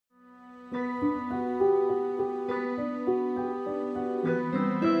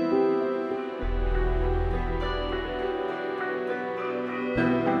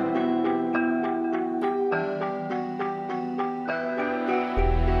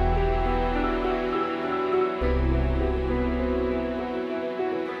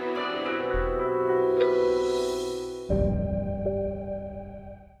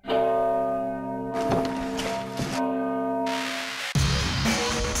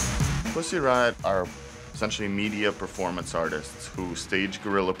Pussy Riot are essentially media performance artists who stage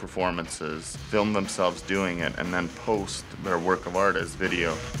guerrilla performances, film themselves doing it, and then post their work of art as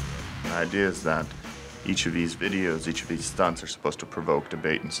video. The idea is that each of these videos, each of these stunts are supposed to provoke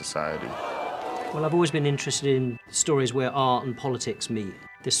debate in society. Well, I've always been interested in stories where art and politics meet.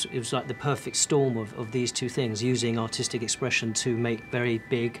 It was like the perfect storm of these two things, using artistic expression to make very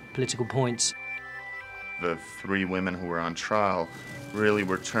big political points. The three women who were on trial really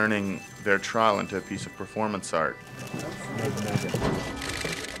were turning their trial into a piece of performance art.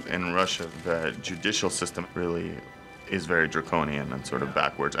 In Russia, the judicial system really is very draconian and sort of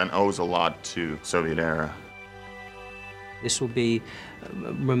backwards and owes a lot to Soviet era. This will be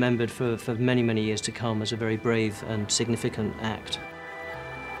remembered for many, many years to come as a very brave and significant act.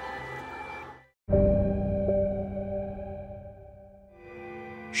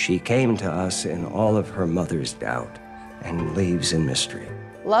 She came to us in all of her mother's doubt and leaves in mystery.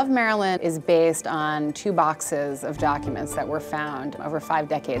 Love, Marilyn is based on 2 boxes of documents that were found over 5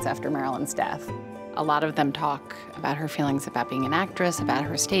 decades after Marilyn's death. A lot of them talk about her feelings about being an actress, about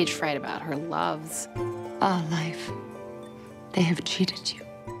her stage fright, about her loves. Ah, life. They have cheated you.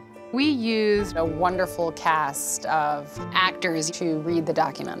 We used a wonderful cast of actors to read the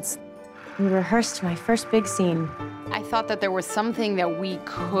documents. We rehearsed my first big scene. I thought that there was something that we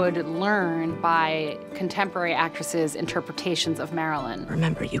could learn by contemporary actresses' interpretations of Marilyn.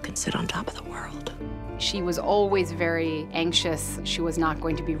 Remember, you can sit on top of the world. She was always very anxious. She was not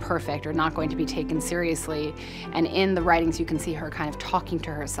going to be perfect or not going to be taken seriously. And in the writings, you can see her kind of talking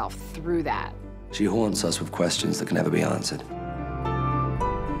to herself through that. She haunts us with questions that can never be answered.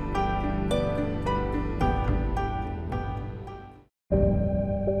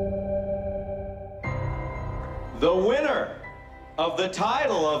 The winner of the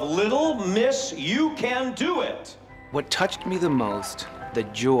title of Little Miss You Can Do It. What touched me the most, the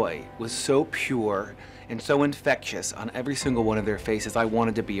joy, was so pure and so infectious on every single one of their faces. I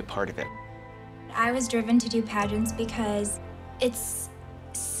wanted to be a part of it. I was driven to do pageants because it's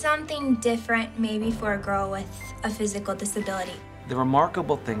something different maybe for a girl with a physical disability. The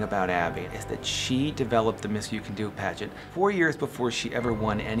remarkable thing about Abby is that she developed the Miss You Can Do pageant 4 years before she ever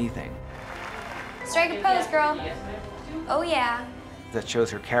won anything. Strike a pose, girl. Oh, yeah. That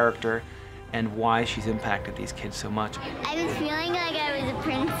shows her character and why she's impacted these kids so much. I was feeling like I was a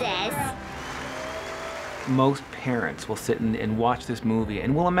princess. Most parents will sit and watch this movie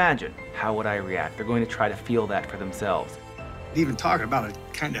and will imagine, how would I react? They're going to try to feel that for themselves. Even talking about it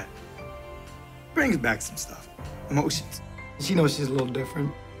kind of brings back some stuff, emotions. She knows she's a little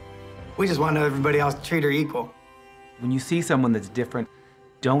different. We just want everybody else to treat her equal. When you see someone that's different,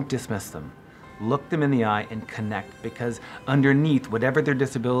 don't dismiss them. Look them in the eye and connect, because underneath, whatever their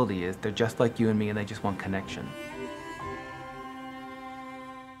disability is, they're just like you and me and they just want connection.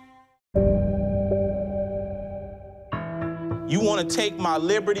 You want to take my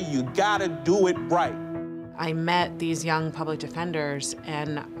liberty, you gotta do it right. I met these young public defenders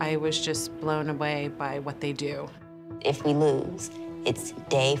and I was just blown away by what they do. If we lose, it's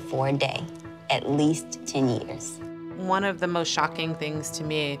day for day, at least 10 years. One of the most shocking things to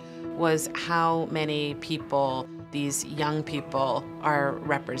me was how many people these young people are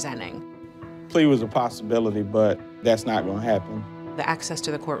representing. Plea was a possibility, but that's not going to happen. The access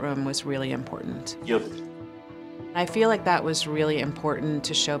to the courtroom was really important. Yep. I feel like that was really important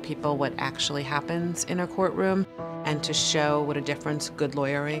to show people what actually happens in a courtroom and to show what a difference good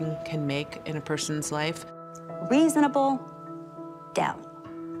lawyering can make in a person's life. Reasonable doubt.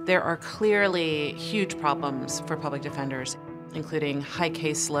 There are clearly huge problems for public defenders, including high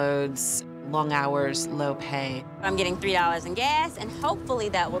caseloads, long hours, low pay. I'm getting $3 in gas, and hopefully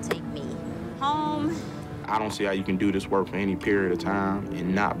that will take me home. I don't see how you can do this work for any period of time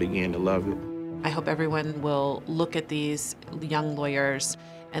and not begin to love it. I hope everyone will look at these young lawyers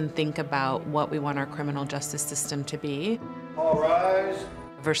and think about what we want our criminal justice system to be. All rise.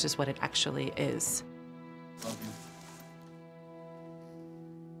 Versus what it actually is.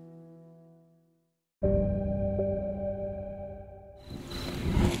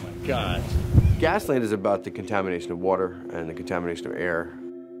 God. Gasland is about the contamination of water and the contamination of air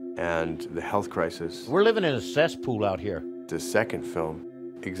and the health crisis. We're living in a cesspool out here. The second film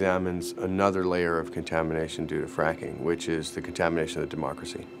examines another layer of contamination due to fracking, which is the contamination of the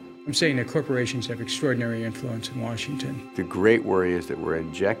democracy. I'm saying that corporations have extraordinary influence in Washington. The great worry is that we're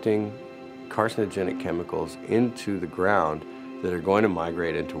injecting carcinogenic chemicals into the ground that are going to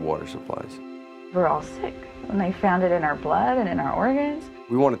migrate into water supplies. We're all sick. When they found it in our blood and in our organs.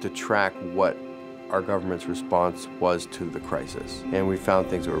 We wanted to track what our government's response was to the crisis, and we found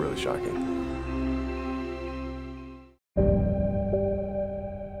things that were really shocking.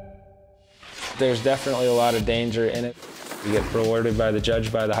 There's definitely a lot of danger in it. You get rewarded by the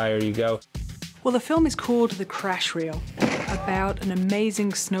judge by the higher you go. Well, the film is called The Crash Reel, about an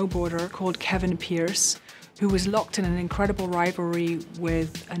amazing snowboarder called Kevin Pierce, who was locked in an incredible rivalry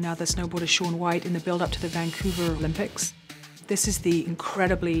with another snowboarder, Shaun White, in the build-up to the Vancouver Olympics. This is the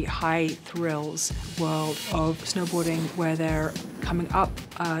incredibly high thrills world of snowboarding where they're coming up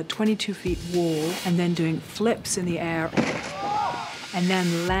a 22-feet wall and then doing flips in the air and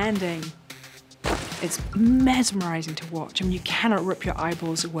then landing. It's mesmerizing to watch. I mean, you cannot rip your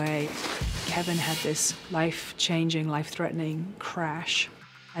eyeballs away. Kevin had this life-changing, life-threatening crash.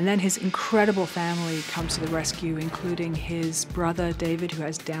 And then his incredible family comes to the rescue, including his brother, David, who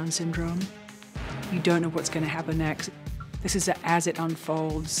has Down syndrome. You don't know what's going to happen next. This is as it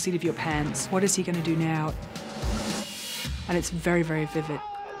unfolds, seat of your pants. What is he going to do now? And it's very, very vivid.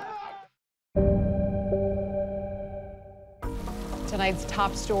 Tonight's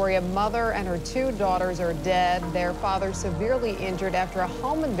top story, a mother and her 2 daughters are dead. Their father severely injured after a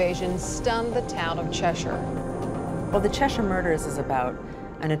home invasion stunned the town of Cheshire. Well, the Cheshire Murders is about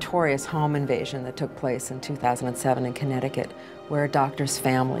a notorious home invasion that took place in 2007 in Connecticut, where a doctor's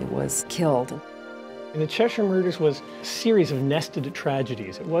family was killed. And the Cheshire Murders was a series of nested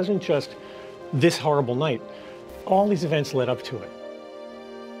tragedies. It wasn't just this horrible night. All these events led up to it.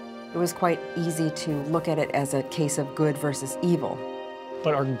 It was quite easy to look at it as a case of good versus evil.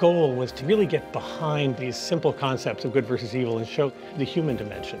 But our goal was to really get behind these simple concepts of good versus evil and show the human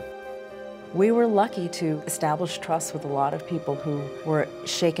dimension. We were lucky to establish trust with a lot of people who were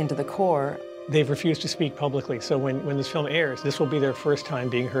shaken to the core. They've refused to speak publicly, so when this film airs, this will be their first time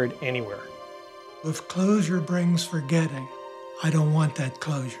being heard anywhere. If closure brings forgetting, I don't want that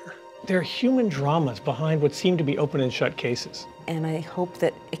closure. There are human dramas behind what seem to be open and shut cases. And I hope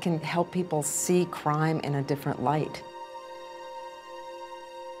that it can help people see crime in a different light.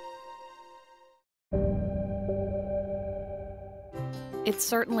 It's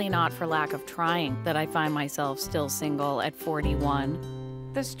certainly not for lack of trying that I find myself still single at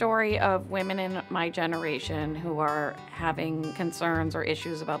 41. The story of women in my generation who are having concerns or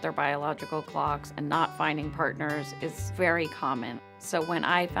issues about their biological clocks and not finding partners is very common. So when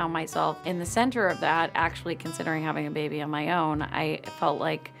I found myself in the center of that, actually considering having a baby on my own, I felt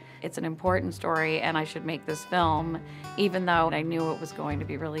like it's an important story and I should make this film, even though I knew it was going to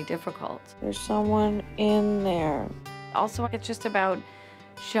be really difficult. There's someone in there. Also, it's just about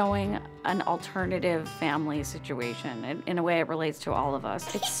showing an alternative family situation. In a way, it relates to all of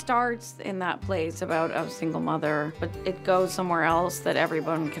us. It starts in that place about a single mother, but it goes somewhere else that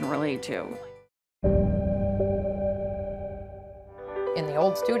everyone can relate to. In the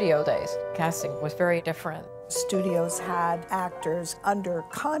old studio days, casting was very different. Studios had actors under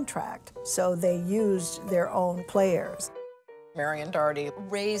contract, so they used their own players. Marion Doherty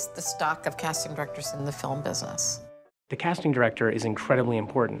raised the stock of casting directors in the film business. The casting director is incredibly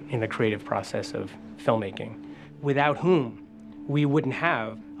important in the creative process of filmmaking, without whom we wouldn't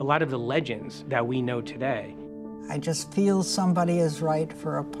have a lot of the legends that we know today. I just feel somebody is right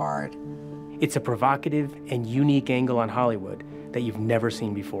for a part. It's a provocative and unique angle on Hollywood that you've never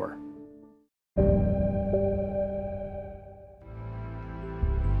seen before.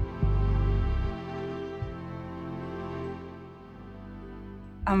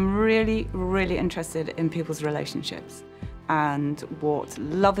 I'm really, really interested in people's relationships and what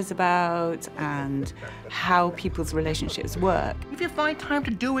love is about and how people's relationships work. If you find time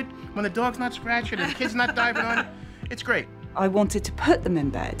to do it when the dog's not scratching and the kid's not diving on you, it's great. I wanted to put them in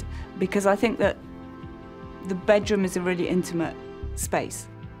bed because I think that the bedroom is a really intimate space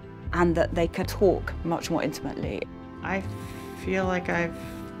and that they could talk much more intimately. I feel like I've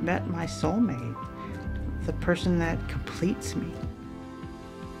met my soulmate, the person that completes me.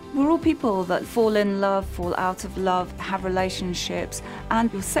 We're all people that fall in love, fall out of love, have relationships,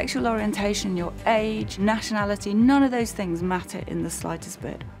 and your sexual orientation, your age, nationality, none of those things matter in the slightest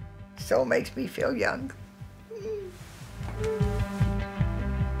bit. So makes me feel young.